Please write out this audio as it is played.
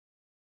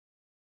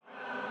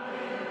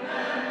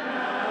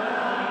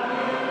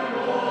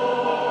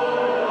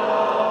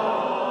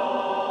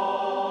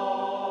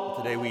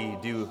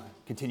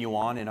continue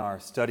on in our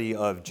study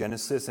of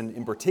Genesis, and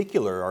in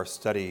particular our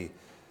study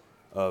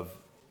of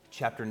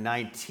chapter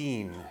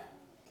 19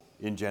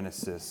 in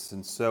Genesis.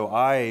 And so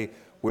I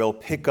will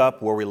pick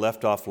up where we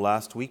left off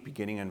last week,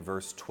 beginning in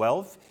verse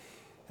 12.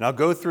 And I'll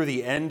go through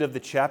the end of the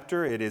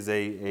chapter. It is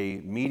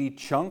a meaty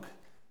chunk,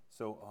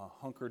 so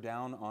hunker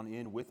down on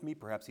in with me,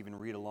 perhaps even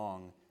read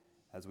along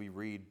as we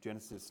read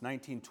Genesis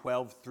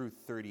 19:12 through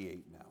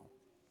 38 now.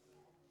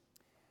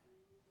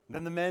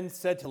 Then the men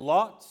said to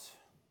Lot,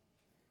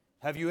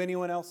 "Have you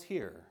anyone else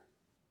here?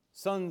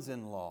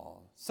 Sons-in-law,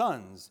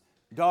 sons,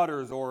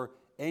 daughters, or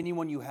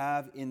anyone you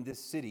have in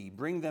this city?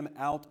 Bring them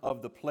out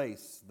of the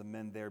place," the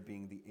men there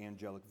being the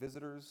angelic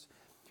visitors.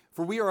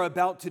 "For we are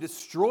about to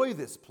destroy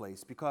this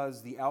place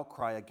because the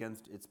outcry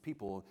against its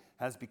people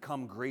has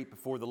become great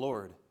before the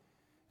Lord,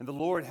 and the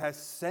Lord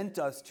has sent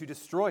us to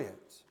destroy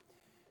it."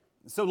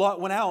 So Lot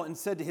went out and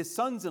said to his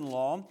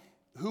sons-in-law,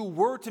 who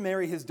were to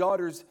marry his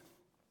daughters,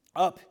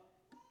 "Up,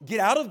 get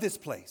out of this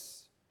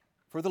place,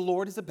 for the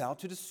Lord is about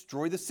to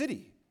destroy the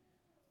city."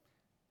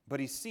 But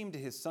he seemed to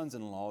his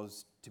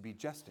sons-in-laws to be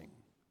jesting.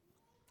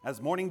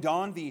 As morning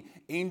dawned, the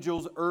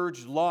angels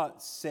urged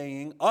Lot,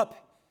 saying, "Up,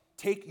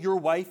 take your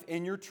wife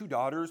and your 2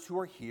 daughters who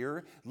are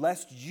here,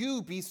 lest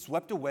you be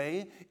swept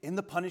away in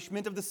the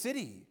punishment of the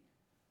city."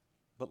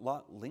 But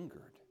Lot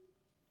lingered.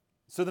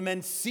 So the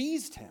men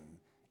seized him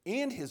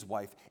and his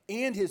wife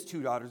and his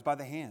 2 daughters by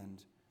the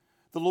hand,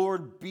 the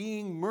Lord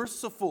being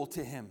merciful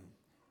to him.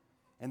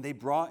 And they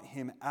brought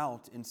him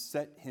out and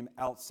set him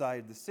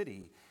outside the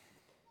city.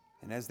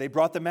 And as they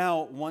brought them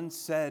out, one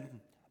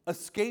said,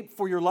 "Escape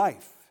for your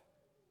life.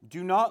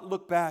 Do not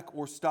look back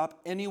or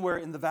stop anywhere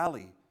in the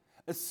valley.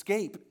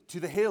 Escape to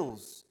the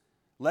hills,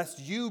 lest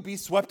you be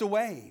swept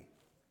away."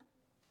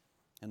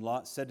 And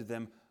Lot said to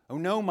them, "Oh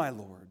no, my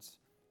lords.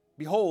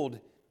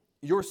 Behold,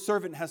 your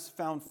servant has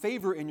found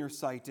favor in your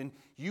sight, and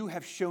you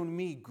have shown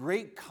me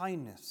great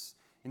kindness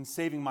in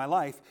saving my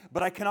life,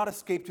 but I cannot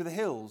escape to the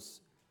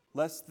hills,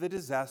 lest the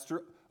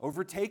disaster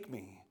overtake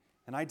me,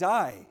 and I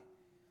die.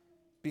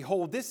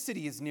 Behold, this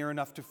city is near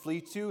enough to flee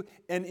to,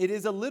 and it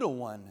is a little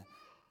one.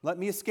 Let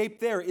me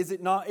escape there. Is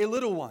it not a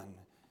little one?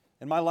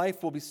 And my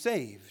life will be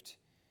saved."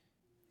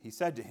 He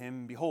said to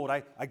him, "Behold,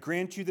 I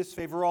grant you this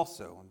favor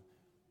also,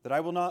 that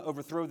I will not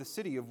overthrow the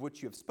city of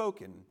which you have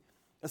spoken.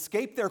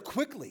 Escape there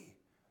quickly,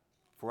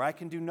 for I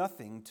can do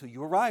nothing till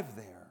you arrive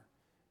there."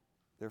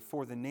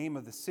 Therefore the name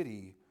of the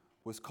city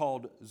was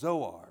called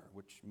Zoar,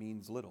 which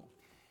means little.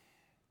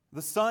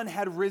 The sun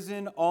had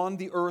risen on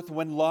the earth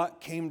when Lot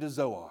came to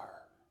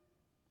Zoar.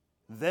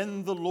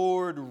 Then the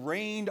Lord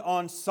rained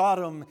on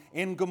Sodom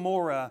and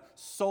Gomorrah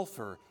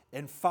sulfur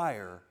and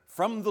fire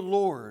from the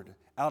Lord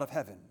out of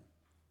heaven.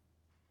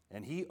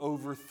 And he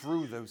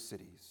overthrew those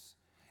cities,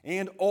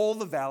 and all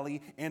the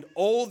valley, and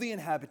all the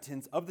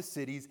inhabitants of the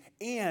cities,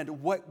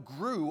 and what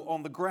grew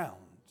on the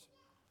ground.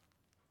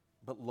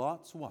 But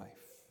Lot's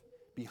wife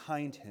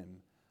behind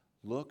him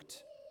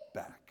looked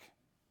back,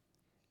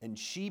 and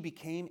she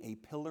became a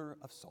pillar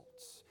of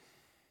salt.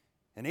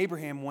 And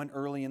Abraham went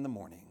early in the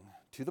morning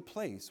to the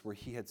place where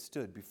he had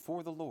stood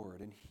before the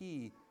Lord, and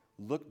he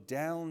looked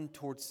down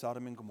toward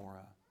Sodom and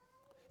Gomorrah,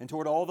 and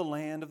toward all the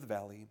land of the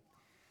valley.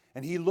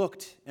 And he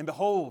looked, and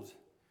behold,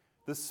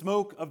 the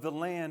smoke of the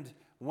land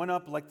went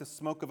up like the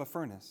smoke of a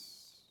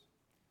furnace.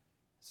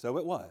 So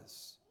it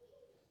was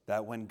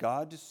that when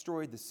God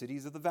destroyed the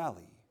cities of the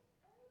valley,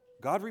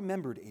 God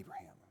remembered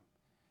Abraham,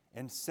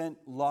 and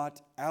sent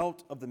Lot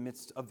out of the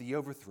midst of the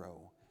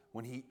overthrow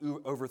when he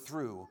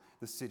overthrew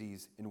the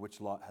cities in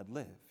which Lot had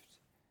lived.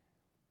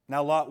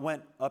 Now Lot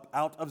went up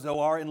out of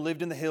Zoar and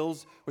lived in the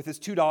hills with his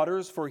 2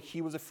 daughters, for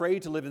he was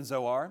afraid to live in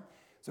Zoar.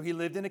 So he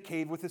lived in a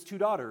cave with his 2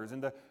 daughters.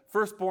 And the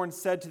firstborn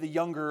said to the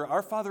younger,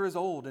 "Our father is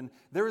old, and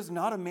there is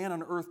not a man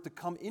on earth to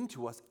come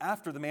into us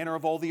after the manner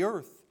of all the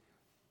earth.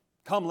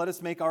 Come, let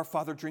us make our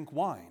father drink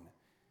wine,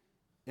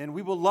 and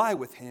we will lie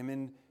with him,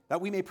 and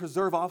that we may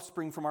preserve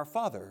offspring from our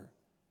father."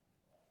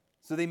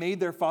 So they made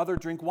their father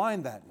drink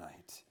wine that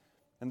night.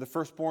 And the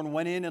firstborn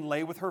went in and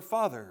lay with her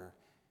father.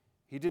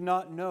 He did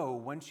not know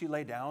when she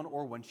lay down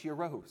or when she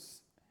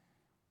arose.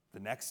 The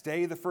next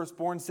day the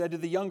firstborn said to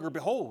the younger,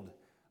 "Behold,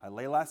 I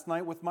lay last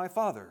night with my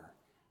father.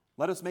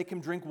 Let us make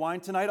him drink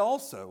wine tonight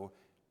also.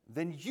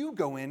 Then you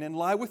go in and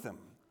lie with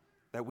him,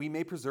 that we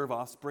may preserve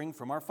offspring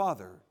from our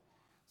father."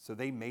 So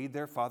they made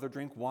their father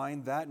drink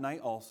wine that night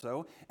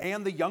also,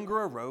 and the younger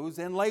arose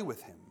and lay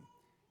with him.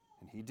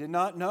 And he did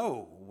not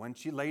know when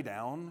she lay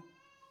down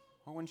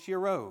or when she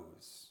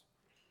arose.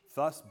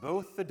 Thus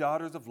both the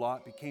daughters of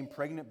Lot became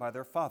pregnant by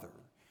their father.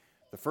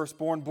 The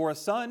firstborn bore a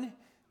son,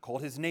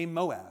 called his name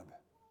Moab.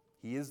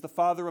 He is the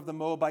father of the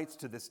Moabites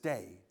to this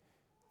day.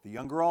 The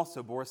younger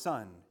also bore a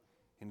son,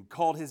 and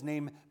called his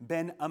name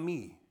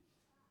Ben-Ami.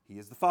 He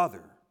is the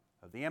father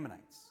of the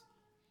Ammonites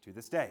to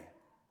this day.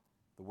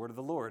 The word of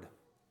the Lord.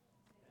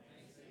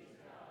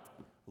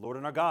 Lord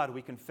and our God,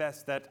 we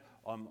confess that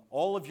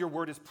all of your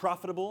word is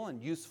profitable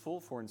and useful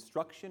for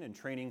instruction and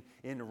training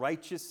in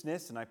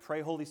righteousness. And I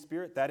pray, Holy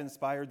Spirit, that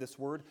inspired this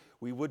word.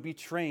 We would be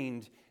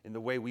trained in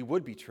the way we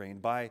would be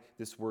trained by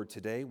this word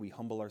today. We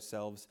humble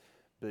ourselves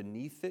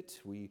beneath it.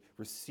 We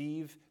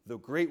receive the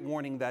great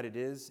warning that it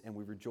is, and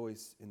we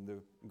rejoice in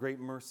the great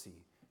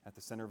mercy at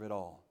the center of it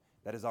all.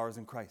 That is ours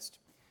in Christ.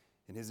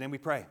 In his name we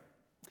pray.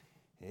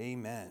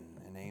 Amen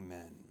and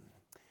amen.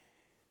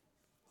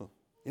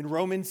 In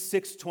Romans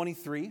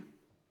 6:23,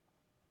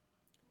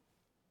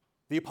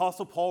 the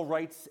Apostle Paul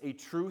writes a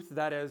truth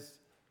that is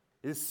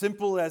as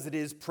simple as it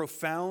is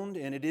profound,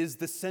 and it is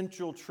the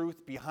central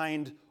truth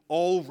behind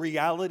all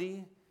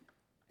reality,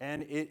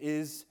 and it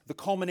is the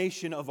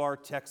culmination of our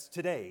text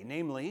today.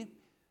 Namely,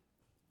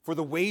 for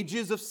the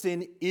wages of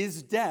sin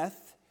is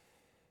death,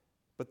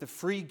 but the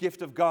free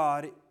gift of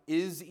God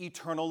is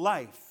eternal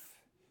life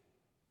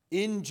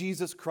in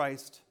Jesus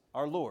Christ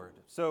our Lord.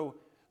 So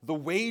the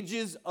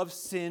wages of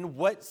sin,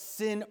 what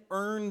sin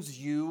earns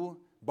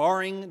you,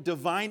 barring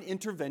divine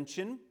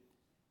intervention,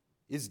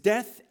 is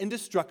death and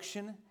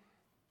destruction.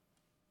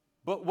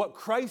 But what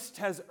Christ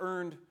has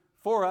earned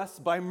for us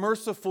by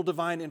merciful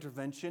divine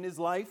intervention is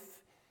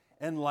life,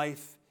 and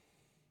life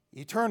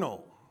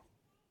eternal.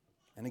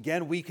 And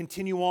again, we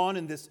continue on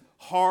in this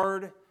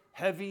hard,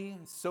 heavy,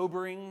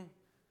 sobering,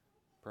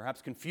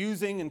 perhaps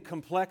confusing and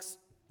complex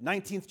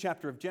 19th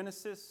chapter of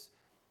Genesis.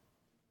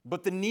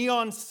 But the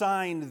neon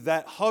sign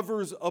that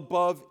hovers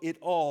above it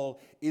all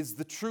is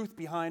the truth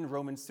behind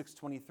Romans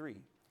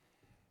 6:23.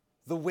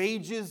 The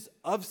wages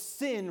of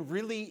sin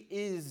really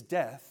is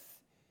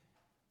death.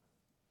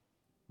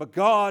 But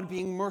God,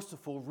 being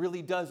merciful,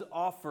 really does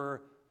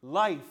offer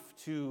life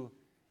to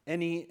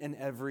any and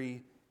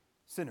every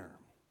sinner.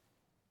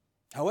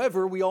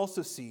 However, we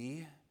also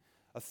see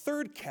a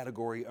third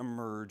category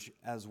emerge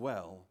as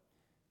well,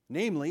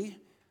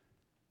 namely,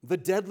 the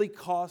deadly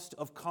cost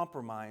of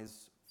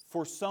compromise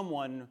for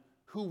someone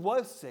who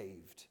was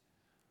saved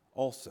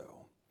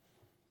also.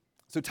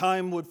 So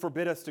time would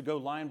forbid us to go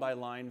line by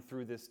line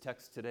through this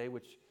text today,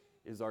 which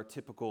is our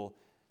typical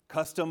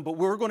custom, but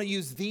we're going to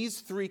use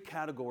these three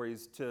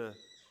categories to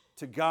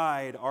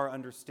guide our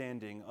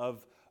understanding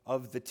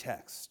of the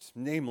text.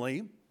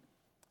 Namely,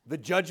 the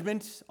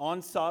judgment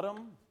on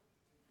Sodom,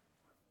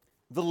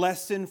 the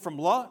lesson from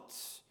Lot,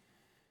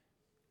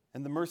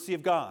 and the mercy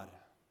of God.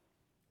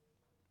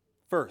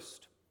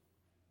 First,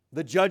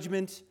 the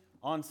judgment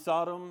on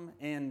Sodom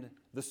and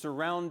the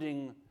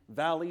surrounding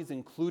valleys,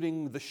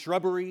 including the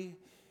shrubbery.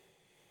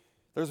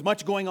 There's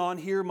much going on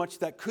here, much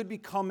that could be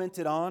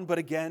commented on, but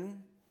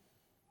again,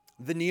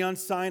 the neon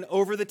sign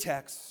over the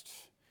text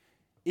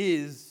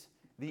is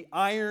the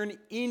iron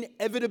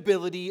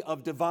inevitability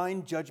of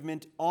divine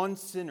judgment on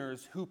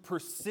sinners who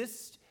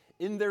persist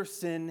in their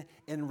sin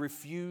and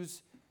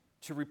refuse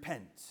to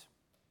repent.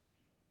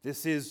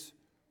 This is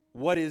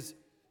what is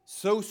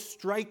so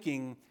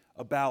striking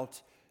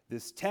about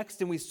this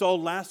text, and we saw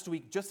last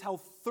week just how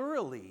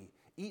thoroughly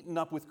eaten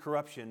up with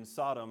corruption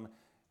Sodom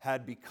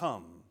had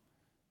become.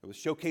 It was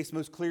showcased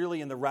most clearly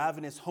in the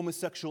ravenous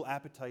homosexual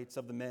appetites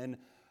of the men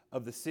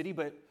of the city.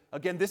 But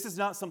again, this is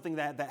not something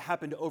that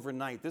happened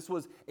overnight. This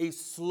was a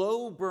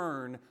slow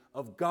burn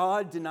of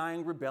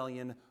God-denying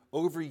rebellion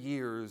over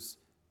years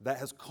that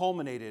has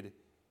culminated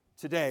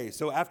today.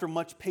 So after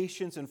much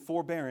patience and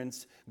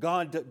forbearance,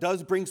 God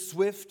does bring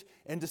swift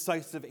and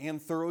decisive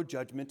and thorough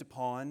judgment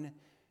upon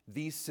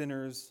these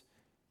sinners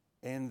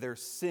and their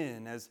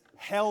sin as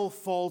hell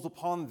falls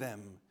upon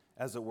them,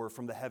 as it were,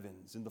 from the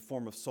heavens in the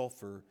form of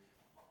sulfur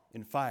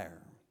and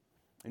fire.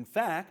 In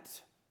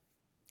fact,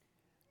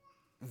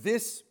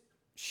 this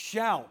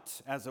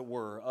shout, as it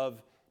were,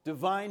 of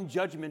divine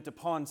judgment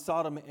upon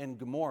Sodom and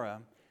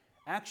Gomorrah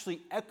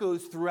actually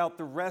echoes throughout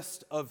the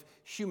rest of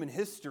human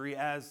history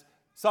as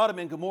Sodom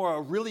and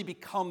Gomorrah really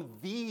become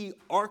the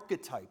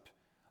archetype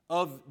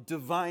of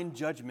divine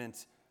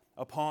judgment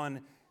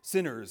upon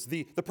sinners.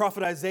 The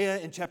prophet Isaiah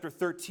in chapter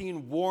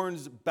 13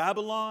 warns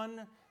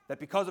Babylon that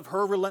because of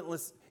her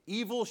relentless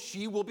evil,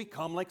 she will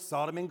become like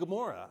Sodom and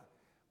Gomorrah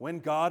when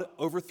God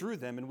overthrew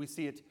them. And we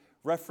see it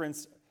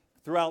referenced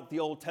throughout the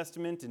Old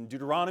Testament in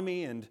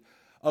Deuteronomy and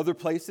other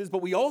places.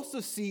 But we also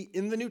see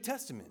in the New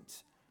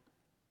Testament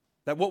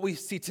that what we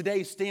see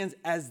today stands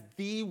as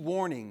the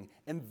warning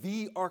and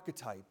the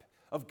archetype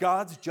of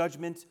God's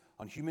judgment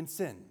on human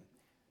sin.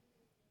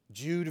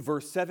 Jude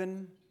verse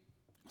 7,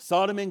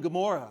 Sodom and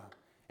Gomorrah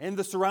and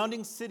the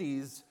surrounding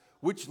cities,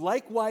 which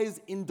likewise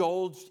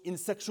indulged in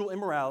sexual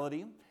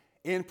immorality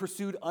and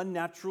pursued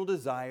unnatural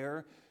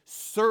desire,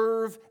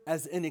 serve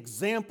as an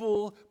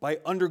example by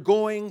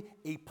undergoing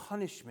a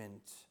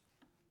punishment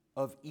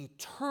of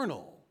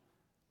eternal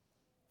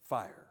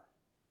fire.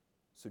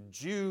 So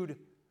Jude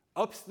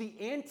ups the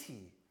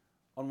ante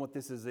on what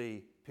this is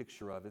a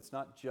picture of. It's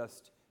not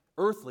just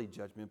earthly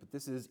judgment, but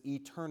this is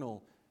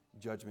eternal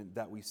judgment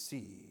that we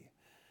see.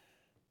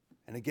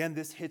 And again,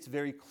 this hits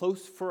very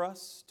close for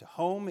us to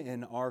home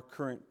in our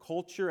current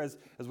culture as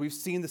we've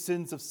seen the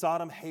sins of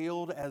Sodom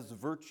hailed as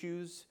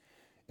virtues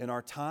in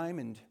our time.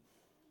 And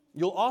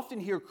you'll often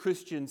hear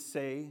Christians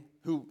say,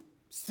 who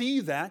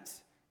see that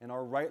and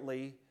are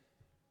rightly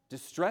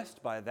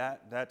distressed by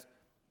that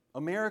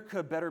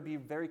America better be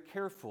very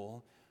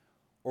careful,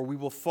 or we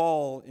will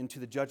fall into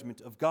the judgment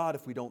of God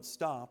if we don't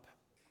stop.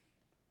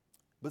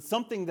 But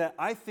something that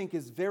I think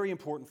is very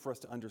important for us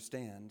to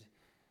understand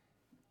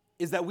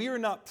is that we are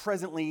not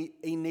presently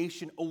a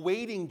nation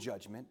awaiting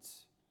judgment.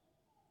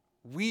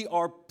 We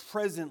are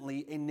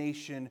presently a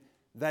nation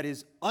that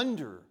is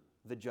under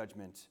the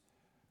judgment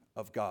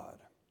of God.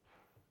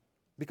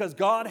 Because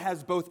God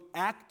has both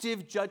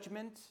active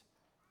judgment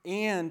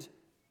and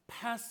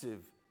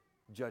passive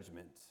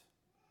judgment.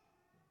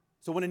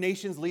 So when a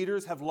nation's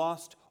leaders have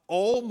lost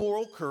all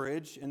moral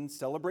courage and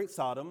celebrate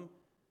Sodom,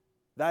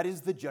 that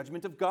is the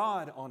judgment of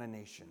God on a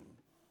nation.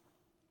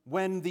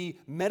 When the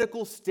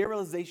medical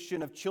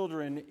sterilization of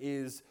children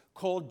is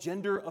called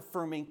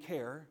gender-affirming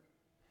care,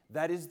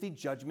 that is the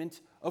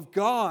judgment of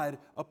God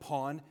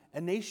upon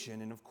a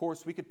nation. And of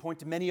course, we could point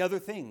to many other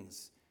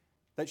things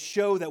that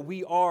show that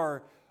we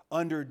are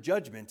under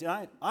judgment.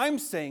 And I'm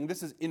saying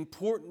this is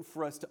important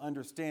for us to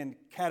understand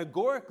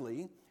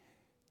categorically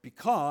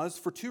because,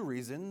 for two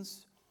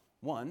reasons.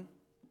 One,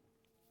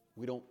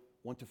 we don't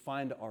want to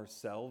find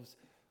ourselves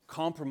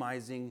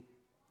compromising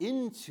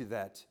into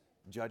that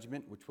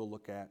judgment, which we'll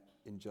look at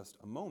in just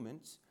a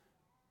moment.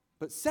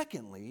 But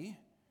secondly,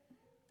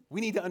 we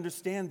need to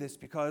understand this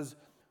because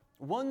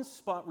one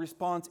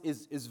response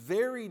is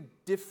very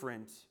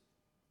different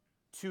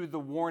to the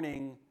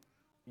warning,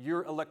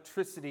 your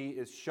electricity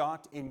is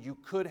shot and you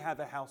could have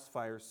a house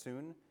fire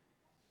soon,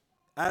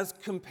 as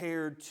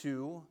compared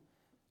to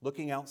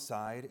looking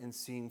outside and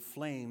seeing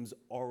flames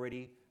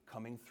already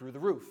coming through the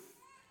roof.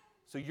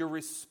 So your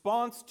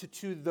response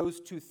to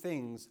those two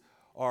things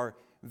are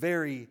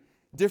very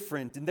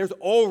different. And there's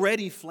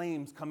already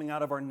flames coming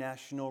out of our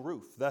national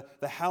roof.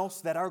 The house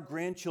that our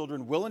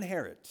grandchildren will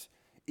inherit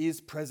is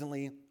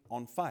presently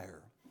on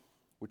fire,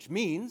 which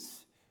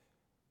means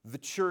the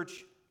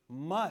church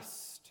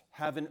must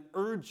have an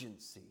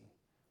urgency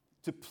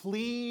to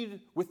plead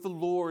with the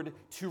Lord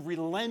to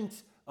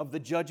relent of the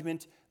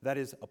judgment that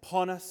is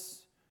upon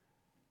us,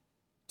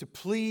 to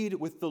plead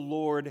with the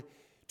Lord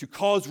to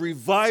cause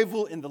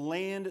revival in the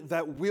land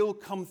that will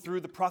come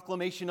through the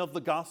proclamation of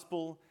the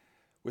gospel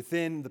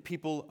within the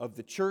people of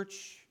the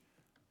church,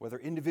 whether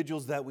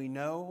individuals that we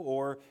know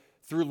or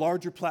through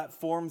larger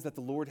platforms that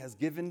the Lord has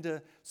given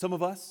to some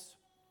of us,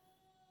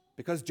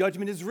 because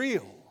judgment is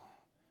real,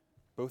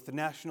 both the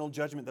national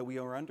judgment that we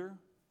are under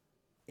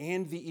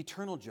and the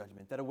eternal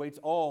judgment that awaits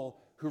all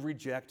who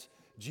reject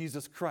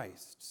Jesus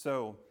Christ.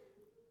 So,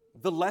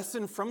 the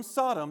lesson from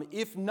Sodom,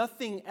 if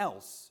nothing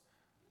else,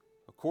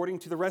 according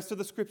to the rest of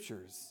the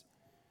scriptures,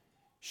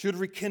 should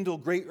rekindle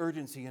great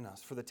urgency in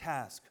us for the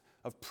task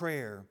of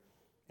prayer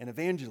and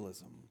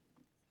evangelism.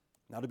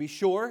 Now, to be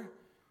sure,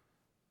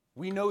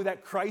 we know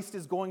that Christ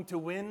is going to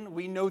win.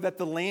 We know that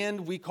the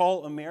land we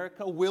call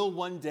America will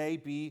one day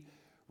be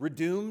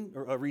redeemed,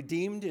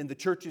 and the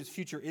church's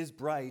future is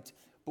bright.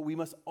 But we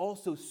must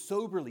also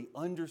soberly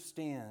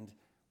understand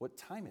what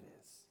time it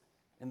is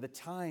and the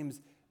times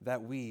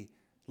that we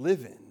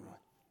live in.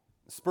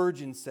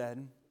 Spurgeon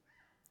said,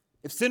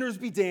 "If sinners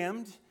be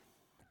damned,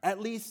 at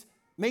least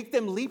make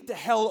them leap to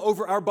hell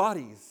over our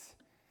bodies.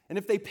 And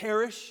if they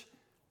perish,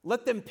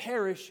 let them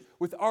perish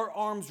with our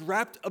arms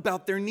wrapped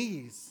about their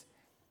knees.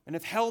 And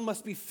if hell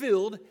must be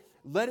filled,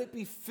 let it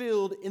be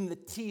filled in the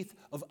teeth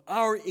of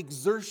our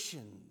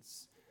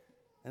exertions.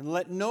 And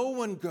let no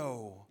one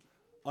go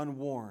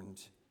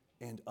unwarned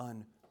and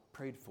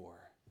unprayed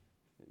for."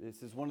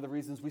 This is one of the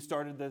reasons we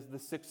started the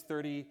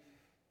 6:30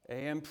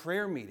 a.m.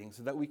 prayer meeting,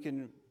 so that we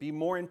can be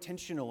more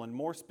intentional and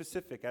more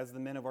specific as the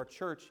men of our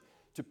church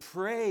to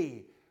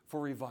pray for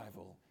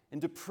revival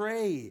and to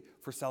pray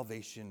for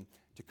salvation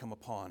to come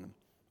upon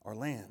our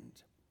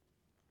land.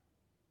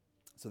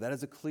 So that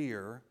is a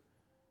clear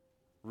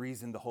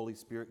reason the Holy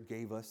Spirit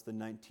gave us the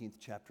 19th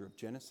chapter of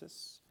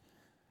Genesis.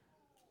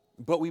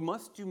 But we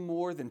must do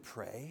more than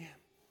pray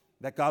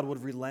that God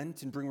would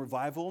relent and bring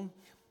revival.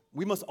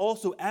 We must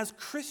also, as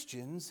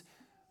Christians,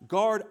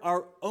 guard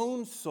our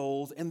own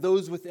souls and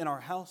those within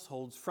our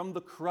households from the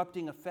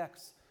corrupting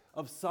effects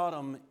of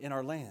Sodom in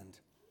our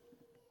land.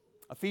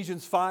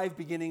 Ephesians 5,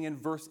 beginning in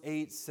verse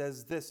 8,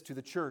 says this to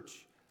the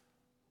church: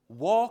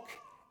 "Walk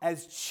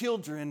as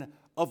children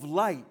of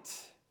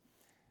light,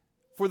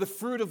 for the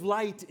fruit of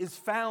light is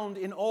found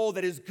in all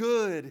that is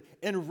good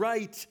and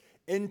right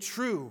and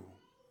true.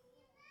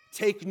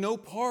 Take no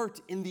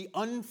part in the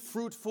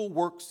unfruitful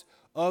works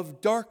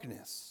of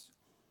darkness,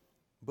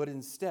 but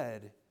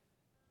instead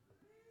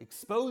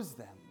expose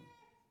them."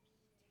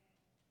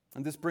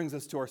 And this brings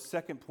us to our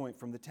second point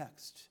from the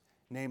text,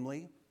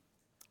 namely,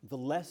 the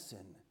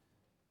lesson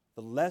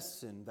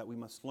that we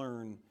must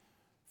learn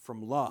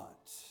from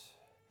Lot.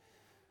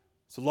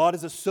 So Lot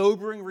is a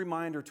sobering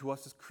reminder to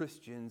us as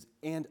Christians,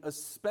 and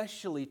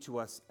especially to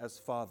us as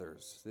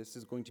fathers. This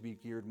is going to be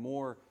geared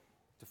more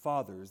to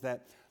fathers,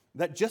 that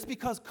just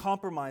because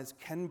compromise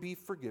can be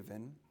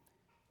forgiven,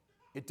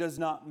 it does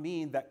not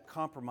mean that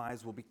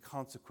compromise will be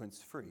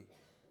consequence-free.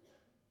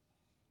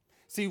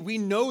 See, we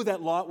know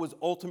that Lot was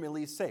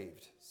ultimately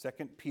saved.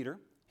 2 Peter,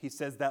 he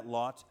says that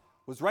Lot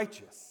was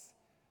righteous.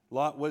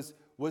 Lot was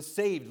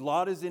saved.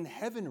 Lot is in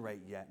heaven right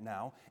yet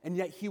now, and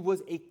yet he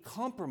was a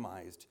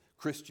compromised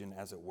Christian,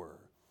 as it were.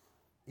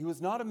 He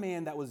was not a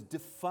man that was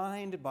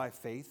defined by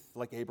faith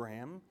like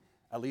Abraham,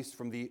 at least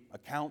from the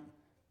account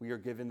we are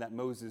given that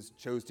Moses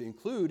chose to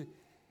include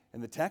in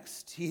the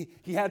text. He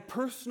had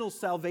personal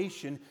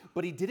salvation,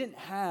 but he didn't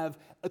have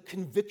a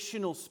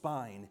convictional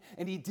spine,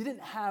 and he didn't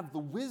have the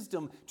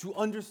wisdom to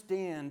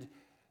understand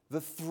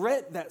the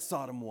threat that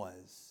Sodom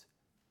was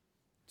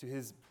to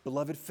his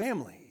beloved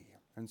family.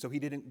 And so he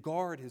didn't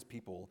guard his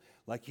people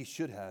like he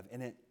should have,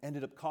 and it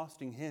ended up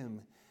costing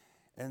him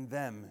and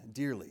them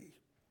dearly.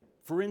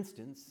 For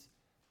instance,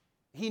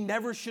 he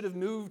never should have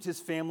moved his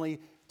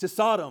family to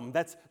Sodom.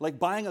 That's like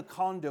buying a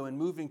condo and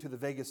moving to the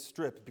Vegas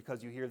Strip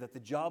because you hear that the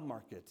job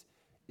market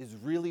is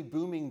really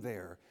booming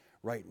there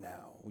right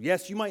now.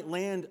 Yes, you might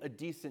land a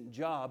decent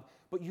job,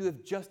 but you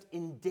have just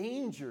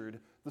endangered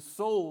the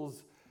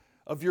souls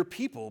of your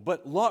people.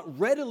 But Lot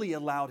readily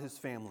allowed his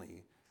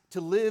family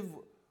to live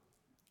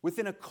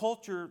within a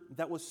culture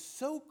that was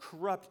so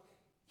corrupt,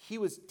 he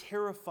was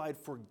terrified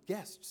for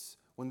guests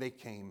when they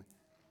came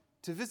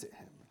to visit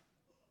him.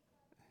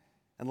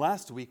 And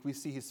last week, we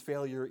see his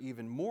failure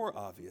even more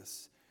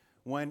obvious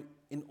when,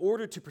 in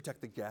order to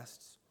protect the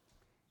guests,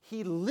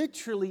 he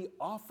literally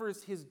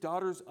offers his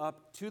daughters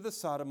up to the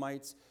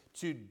Sodomites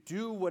to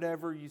do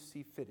whatever you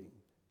see fitting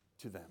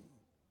to them.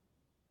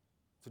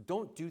 So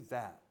don't do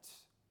that.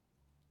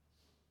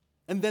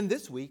 And then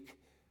this week,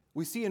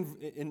 we see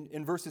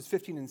in verses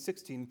 15 and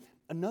 16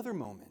 another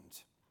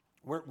moment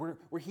where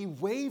he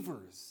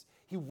wavers.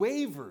 He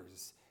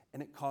wavers,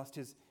 and it cost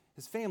his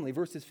family.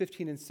 Verses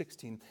 15 and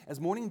 16. As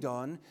morning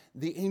dawned,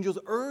 the angels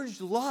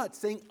urged Lot,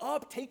 saying,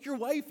 "Up, take your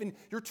wife and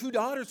your 2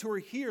 daughters who are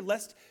here,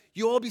 lest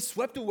you all be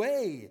swept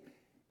away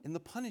in the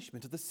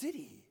punishment of the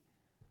city."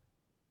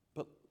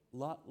 But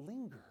Lot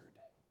lingered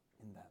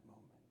in that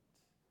moment.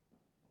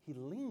 He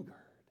lingered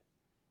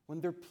when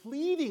they're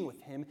pleading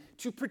with him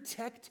to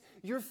protect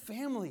your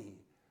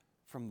family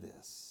from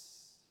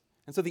this.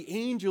 And so the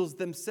angels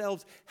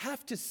themselves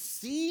have to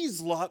seize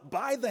Lot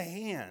by the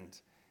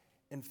hand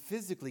and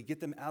physically get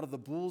them out of the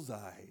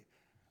bullseye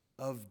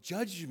of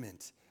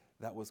judgment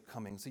that was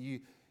coming. So you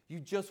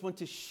just want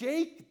to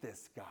shake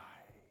this guy.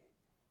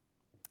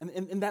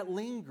 And that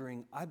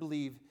lingering, I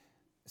believe,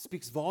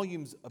 speaks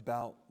volumes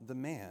about the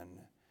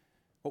man.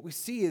 What we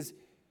see is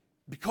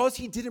because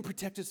he didn't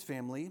protect his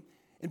family,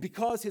 and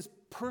because his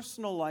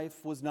personal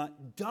life was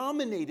not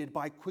dominated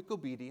by quick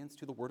obedience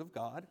to the Word of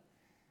God,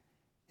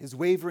 his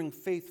wavering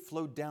faith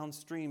flowed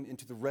downstream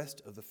into the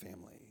rest of the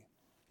family,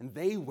 and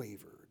they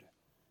wavered.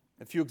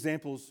 A few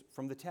examples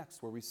from the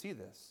text where we see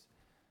this.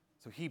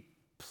 So he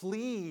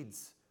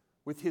pleads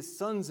with his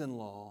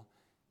sons-in-law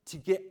to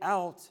get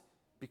out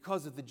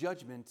because of the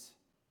judgment,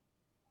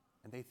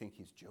 and they think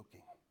he's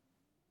joking.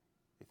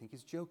 They think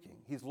he's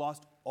joking. He's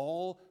lost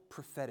all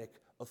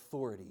prophetic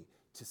authority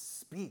to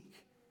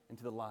speak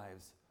into the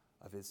lives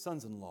of his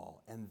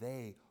sons-in-law, and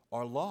they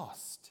are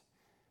lost.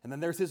 And then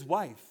there's his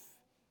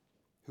wife,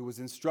 who was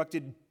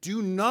instructed,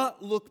 "Do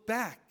not look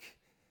back."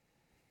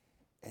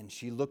 And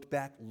she looked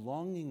back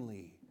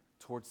longingly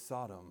towards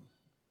Sodom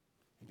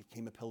and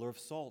became a pillar of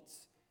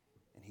salt,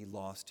 and he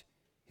lost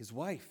his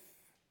wife.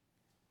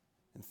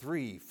 And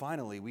 3,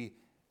 finally, we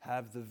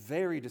have the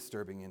very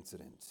disturbing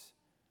incident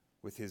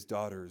with his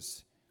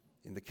daughters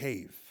in the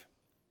cave.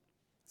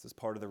 This is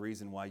part of the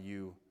reason why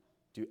you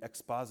do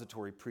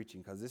expository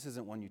preaching, because this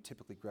isn't one you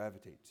typically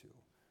gravitate to.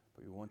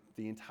 But we want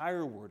the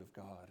entire Word of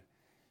God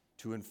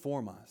to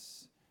inform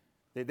us.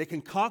 They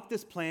concoct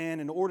this plan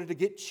in order to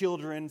get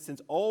children since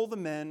all the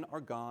men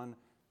are gone.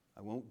 I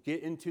won't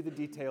get into the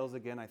details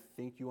again. I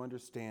think you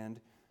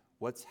understand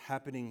what's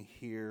happening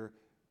here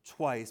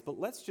twice. But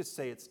let's just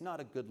say it's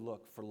not a good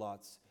look for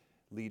Lot's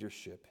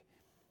leadership.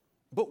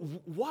 But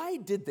why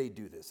did they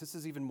do this? This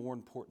is even more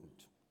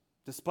important.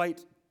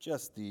 Despite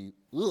just the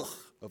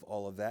of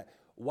all of that,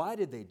 why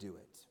did they do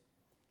it?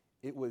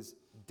 It was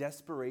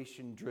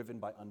desperation driven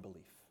by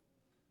unbelief.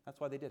 That's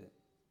why they did it.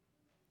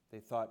 They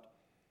thought,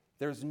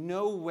 there's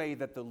no way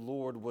that the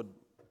Lord would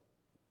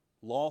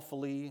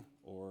lawfully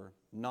or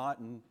not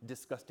and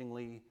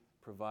disgustingly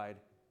provide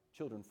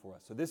children for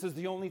us. So this is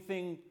the only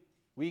thing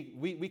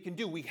we can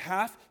do. We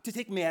have to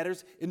take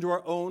matters into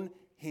our own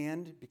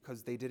hand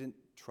because they didn't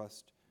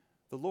trust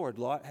the Lord.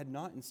 Lot had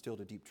not instilled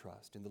a deep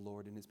trust in the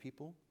Lord and his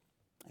people,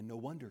 and no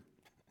wonder.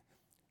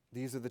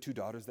 These are the 2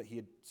 daughters that he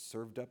had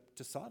served up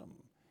to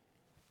Sodom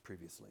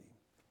previously.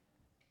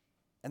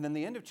 And then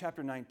the end of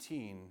chapter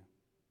 19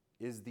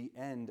 is the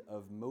end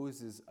of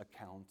Moses'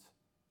 account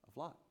of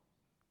Lot.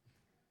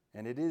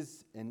 And it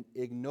is an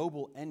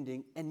ignoble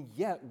ending, and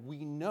yet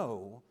we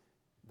know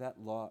that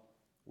Lot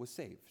was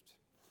saved.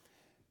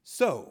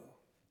 So,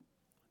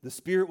 the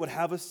Spirit would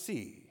have us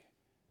see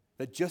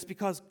that just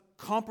because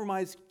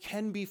compromise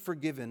can be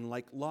forgiven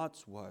like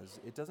Lot's was,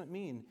 it doesn't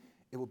mean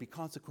it will be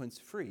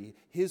consequence-free.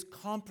 His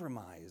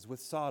compromise with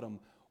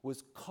Sodom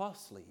was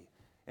costly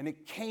and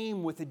it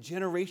came with a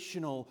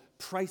generational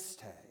price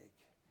tag.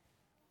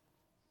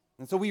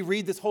 And so we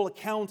read this whole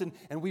account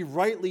and we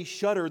rightly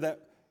shudder that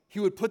he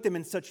would put them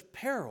in such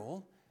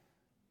peril.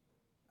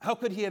 How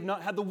could he have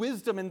not had the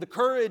wisdom and the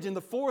courage and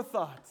the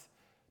forethought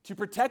to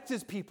protect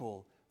his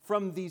people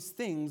from these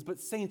things? But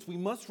saints, we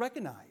must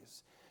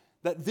recognize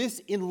that this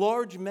in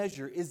large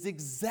measure is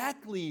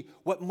exactly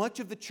what much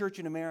of the church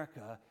in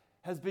America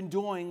has been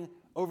doing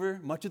over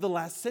much of the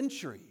last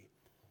century.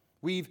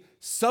 We've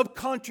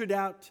subcontracted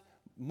out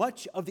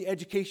much of the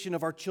education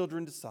of our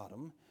children to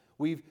Sodom.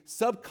 We've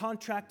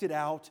subcontracted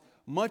out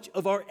much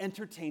of our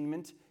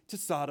entertainment to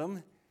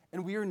Sodom,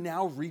 and we are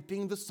now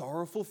reaping the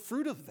sorrowful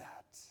fruit of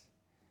that.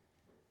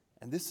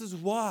 And this is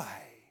why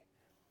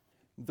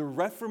the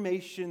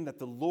reformation that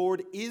the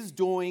Lord is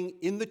doing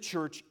in the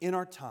church in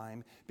our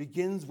time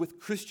begins with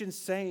Christians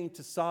saying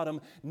to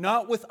Sodom,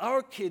 not with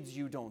our kids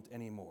you don't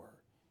anymore.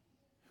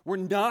 We're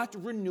not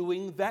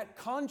renewing that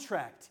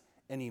contract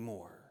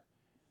anymore.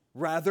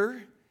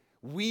 Rather,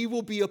 we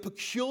will be a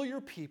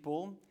peculiar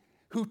people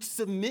who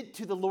submit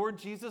to the Lord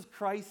Jesus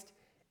Christ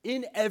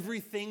in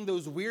everything,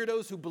 those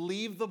weirdos who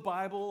believe the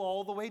Bible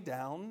all the way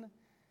down,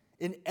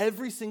 in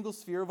every single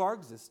sphere of our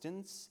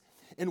existence.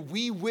 And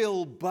we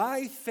will,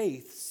 by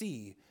faith,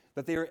 see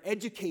that they are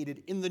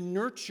educated in the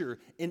nurture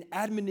and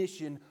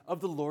admonition of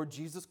the Lord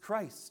Jesus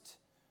Christ,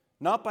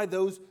 not by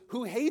those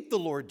who hate the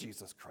Lord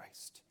Jesus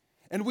Christ.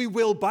 And we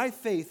will, by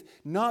faith,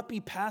 not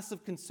be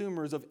passive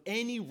consumers of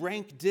any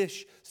rank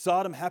dish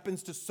Sodom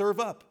happens to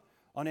serve up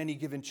on any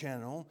given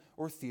channel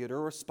or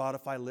theater or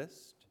Spotify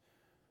list.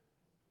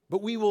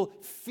 But we will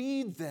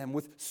feed them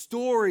with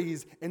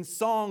stories and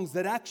songs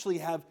that actually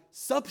have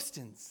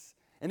substance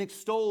and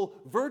extol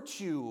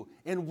virtue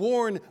and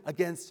warn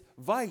against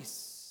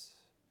vice.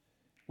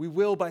 We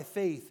will, by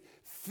faith,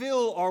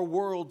 fill our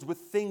worlds with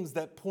things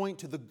that point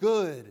to the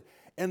good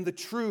and the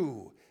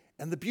true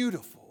and the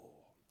beautiful.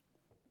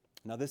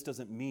 Now, this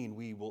doesn't mean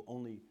we will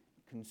only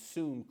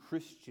consume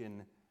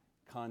Christian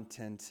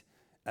content,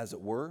 as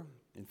it were.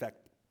 In fact,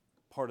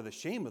 part of the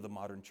shame of the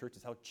modern church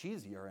is how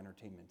cheesy our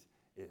entertainment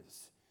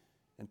is.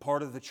 And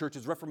part of the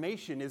church's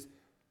reformation is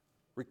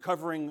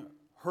recovering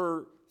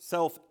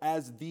herself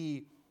as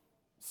the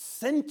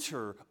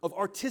center of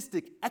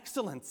artistic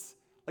excellence,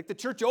 like the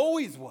church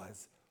always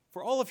was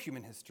for all of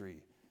human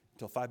history,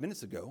 until 5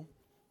 minutes ago.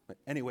 But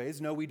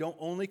anyways, no, we don't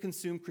only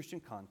consume Christian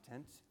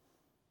content.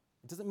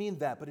 It doesn't mean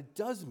that, but it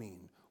does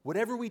mean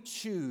whatever we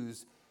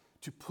choose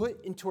to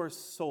put into our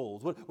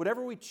souls,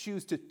 whatever we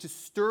choose to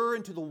stir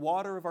into the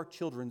water of our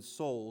children's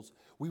souls,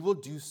 we will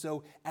do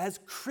so as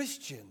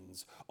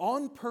Christians,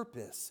 on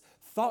purpose,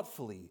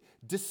 thoughtfully,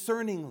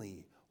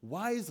 discerningly,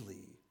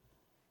 wisely.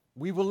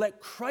 We will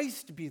let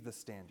Christ be the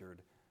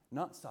standard,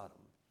 not Sodom.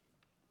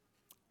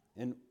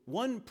 And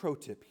one pro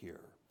tip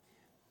here.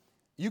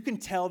 You can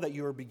tell that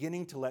you are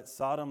beginning to let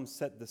Sodom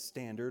set the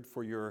standard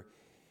for your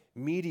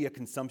media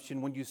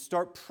consumption when you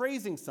start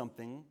praising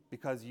something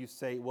because you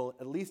say, well,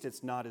 at least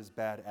it's not as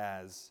bad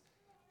as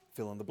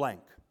fill in the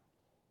blank,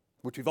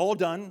 which we've all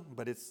done,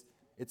 but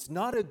it's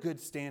not a good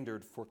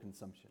standard for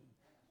consumption.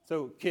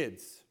 So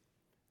kids,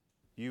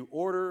 you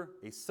order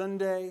a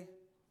sundae,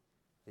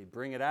 they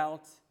bring it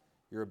out,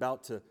 you're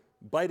about to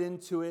bite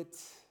into it,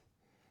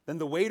 then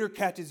the waiter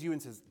catches you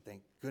and says,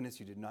 thank goodness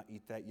you did not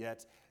eat that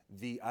yet.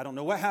 I don't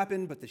know what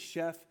happened, but the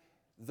chef,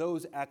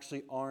 those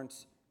actually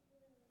aren't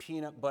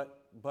peanut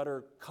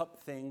butter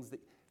cup things.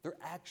 They're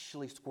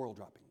actually squirrel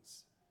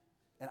droppings.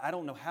 And I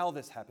don't know how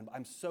this happened, but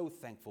I'm so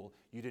thankful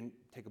you didn't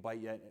take a bite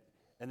yet.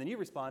 And then you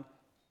respond,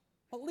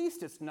 well, at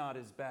least it's not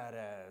as bad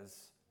as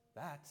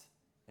that.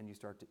 And you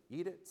start to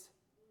eat it.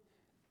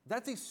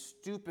 That's a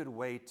stupid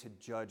way to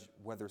judge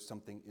whether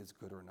something is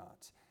good or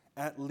not.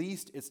 At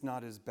least it's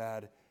not as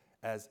bad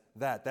as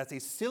that. That's a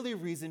silly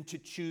reason to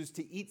choose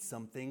to eat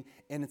something,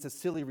 and it's a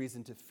silly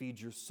reason to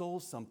feed your soul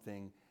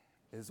something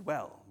as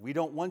well. We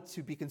don't want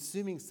to be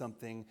consuming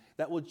something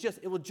that will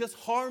just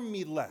harm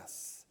me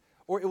less,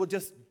 or it will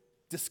just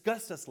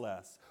disgust us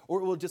less,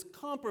 or it will just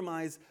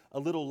compromise a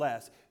little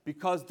less,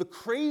 because the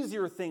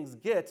crazier things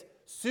get,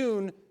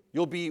 soon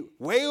you'll be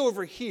way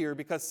over here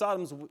because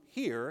Sodom's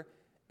here,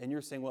 and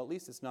you're saying, well, at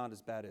least it's not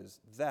as bad as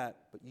that,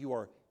 but you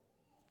are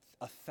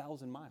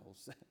 1,000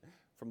 miles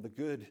from the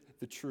good,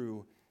 the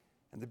true,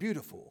 and the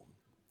beautiful.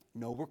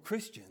 No, we're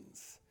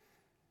Christians.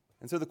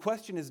 And so the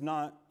question is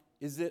not,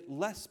 is it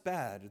less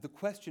bad? The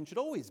question should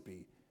always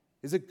be,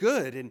 is it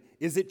good? And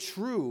is it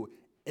true?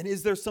 And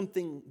is there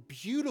something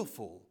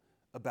beautiful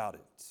about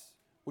it?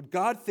 Would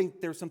God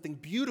think there's something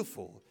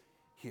beautiful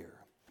here?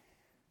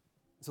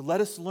 So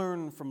let us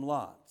learn from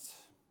Lot.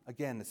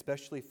 Again,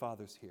 especially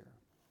fathers here.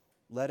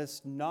 Let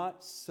us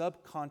not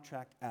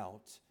subcontract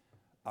out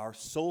our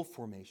soul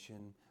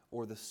formation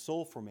or the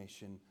soul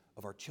formation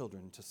of our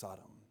children to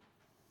Sodom.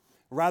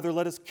 Rather,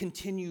 let us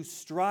continue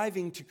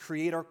striving to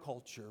create our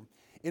culture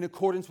in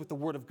accordance with the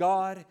Word of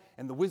God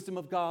and the wisdom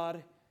of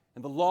God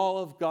and the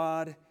law of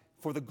God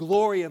for the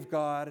glory of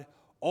God,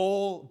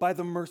 all by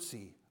the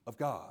mercy of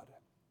God.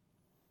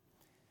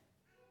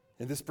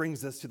 And this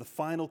brings us to the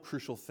final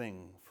crucial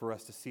thing for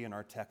us to see in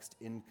our text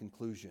in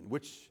conclusion,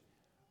 which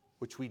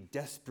we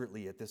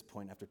desperately at this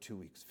point after 2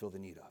 weeks feel the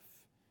need of,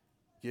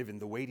 given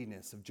the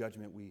weightiness of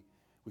judgment we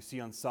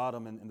see on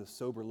Sodom and the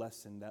sober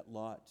lesson that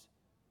Lot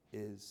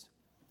is.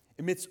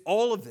 Amidst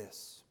all of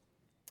this,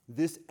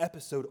 this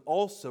episode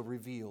also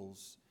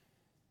reveals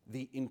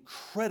the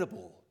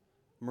incredible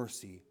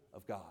mercy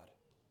of God.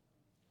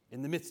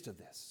 In the midst of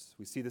this,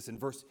 we see this in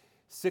verse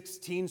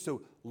 16.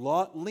 So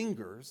Lot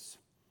lingers.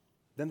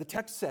 Then the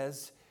text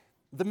says,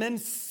 the men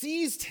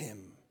seized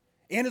him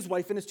and his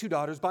wife and his 2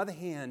 daughters by the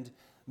hand,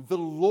 the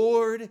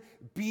Lord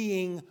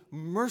being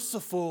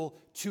merciful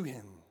to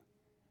him.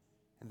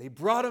 And they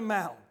brought him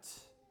out,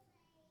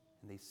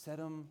 and they set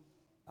him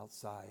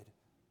outside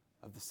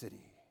of the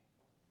city.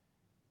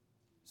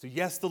 So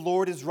yes, the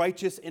Lord is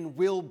righteous and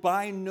will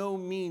by no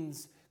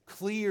means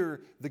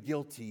clear the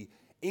guilty.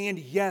 And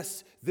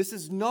yes, this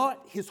is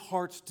not his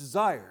heart's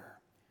desire.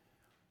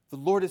 The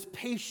Lord is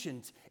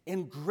patient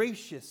and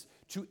gracious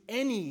to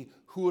any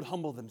who would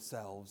humble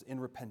themselves in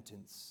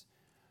repentance.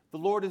 The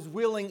Lord is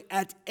willing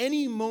at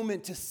any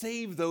moment to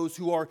save those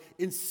who are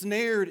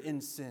ensnared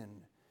in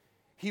sin.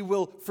 He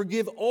will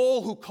forgive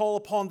all who call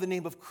upon the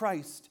name of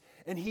Christ,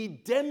 and he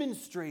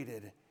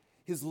demonstrated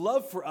his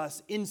love for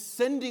us in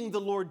sending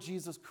the Lord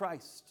Jesus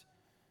Christ.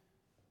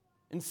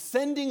 In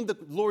sending the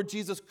Lord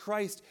Jesus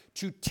Christ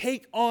to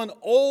take on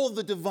all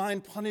the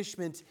divine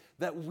punishment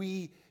that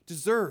we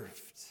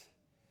deserved.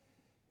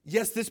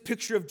 Yes, this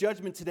picture of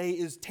judgment today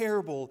is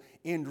terrible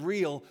and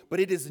real, but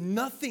it is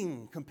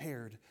nothing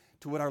compared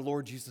to what our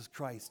Lord Jesus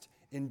Christ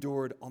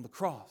endured on the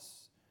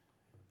cross,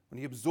 when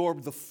he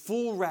absorbed the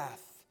full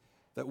wrath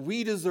that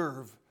we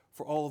deserve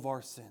for all of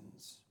our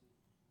sins.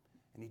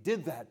 And he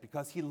did that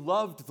because he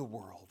loved the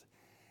world.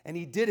 And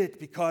he did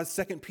it because,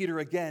 2 Peter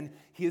again,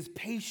 he is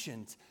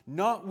patient,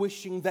 not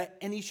wishing that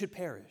any should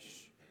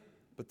perish,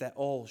 but that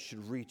all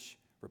should reach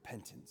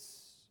repentance.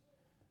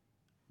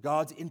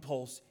 God's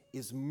impulse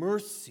is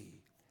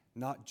mercy,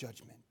 not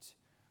judgment.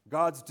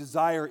 God's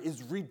desire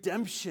is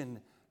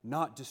redemption,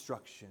 not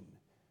destruction.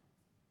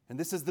 And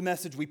this is the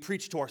message we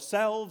preach to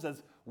ourselves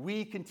as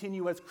we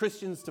continue as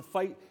Christians to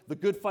fight the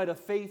good fight of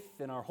faith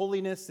in our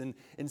holiness and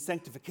in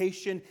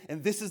sanctification.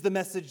 And this is the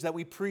message that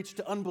we preach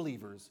to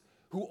unbelievers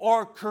who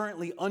are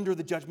currently under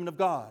the judgment of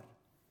God.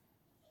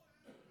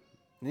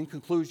 And in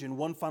conclusion,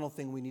 one final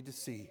thing we need to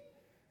see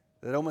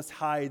that almost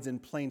hides in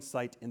plain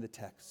sight in the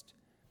text.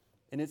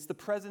 And it's the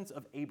presence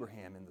of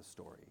Abraham in the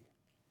story.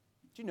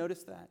 Did you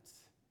notice that?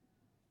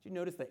 Did you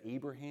notice that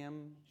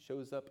Abraham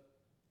shows up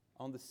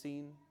on the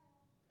scene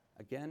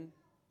again?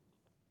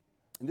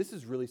 And this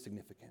is really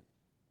significant.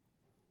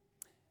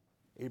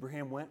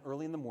 Abraham went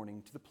early in the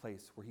morning to the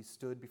place where he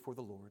stood before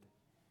the Lord.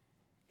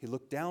 He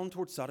looked down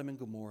toward Sodom and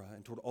Gomorrah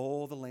and toward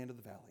all the land of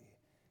the valley.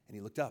 And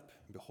he looked up,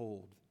 and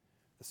behold,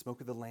 the smoke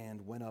of the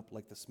land went up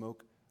like the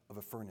smoke of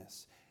a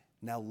furnace.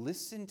 Now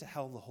listen to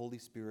how the Holy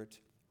Spirit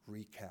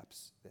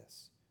recaps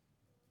this.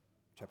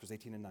 Chapters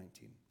 18 and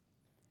 19.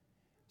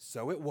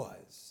 So it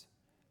was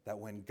that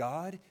when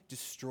God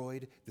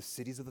destroyed the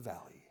cities of the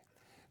valley,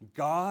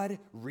 God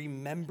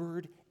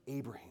remembered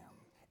Abraham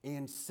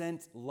and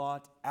sent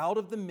Lot out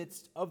of the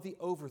midst of the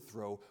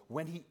overthrow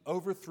when he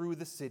overthrew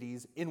the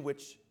cities in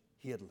which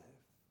he had lived.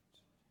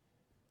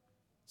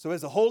 So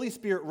as the Holy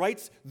Spirit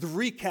writes the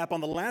recap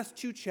on the last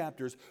 2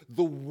 chapters,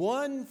 the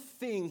one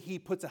thing he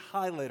puts a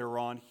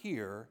highlighter on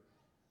here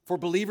for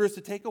believers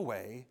to take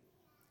away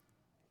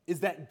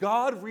is that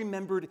God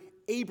remembered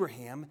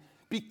Abraham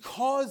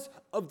because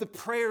of the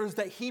prayers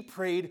that he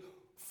prayed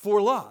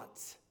for Lot.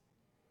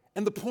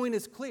 And the point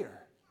is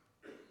clear.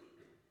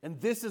 And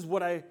this is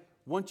what I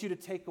want you to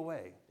take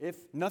away, if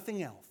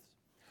nothing else.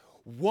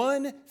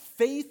 One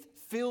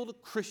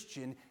faith-filled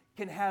Christian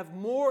can have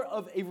more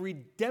of a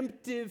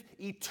redemptive,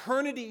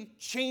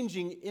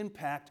 eternity-changing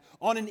impact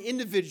on an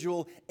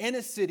individual and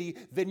a city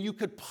than you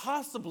could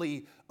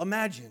possibly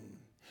imagine.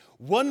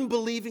 One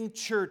believing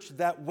church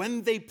that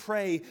when they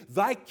pray,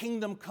 thy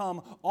kingdom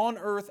come on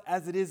earth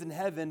as it is in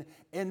heaven,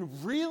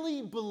 and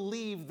really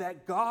believe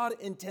that God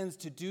intends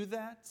to do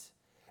that,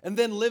 and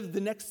then live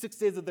the next 6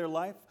 days of their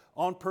life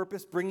on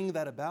purpose, bringing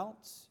that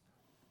about,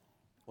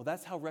 well,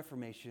 that's how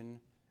reformation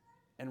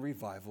and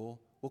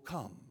revival will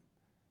come.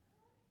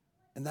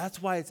 And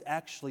that's why it's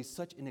actually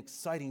such an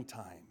exciting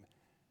time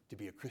to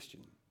be a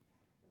Christian.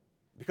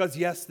 Because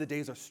yes, the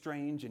days are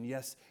strange, and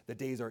yes, the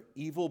days are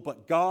evil,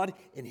 but God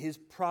in his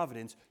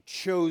providence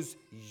chose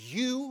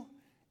you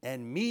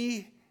and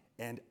me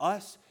and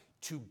us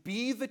to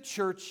be the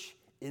church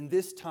in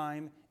this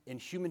time in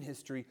human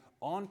history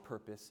on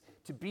purpose,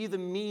 to be the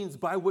means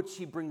by which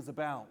he brings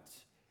about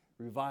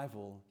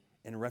revival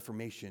and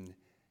reformation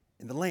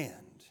in the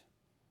land.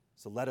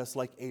 So let us,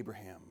 like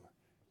Abraham,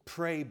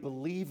 pray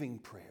believing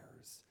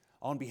prayers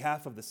on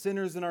behalf of the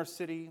sinners in our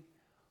city,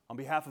 on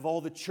behalf of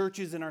all the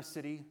churches in our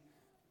city,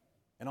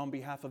 and on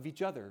behalf of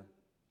each other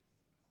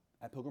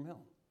at Pilgrim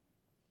Hill.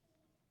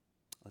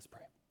 Let's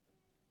pray.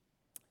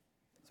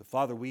 So,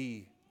 Father,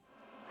 we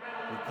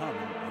come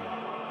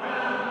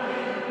and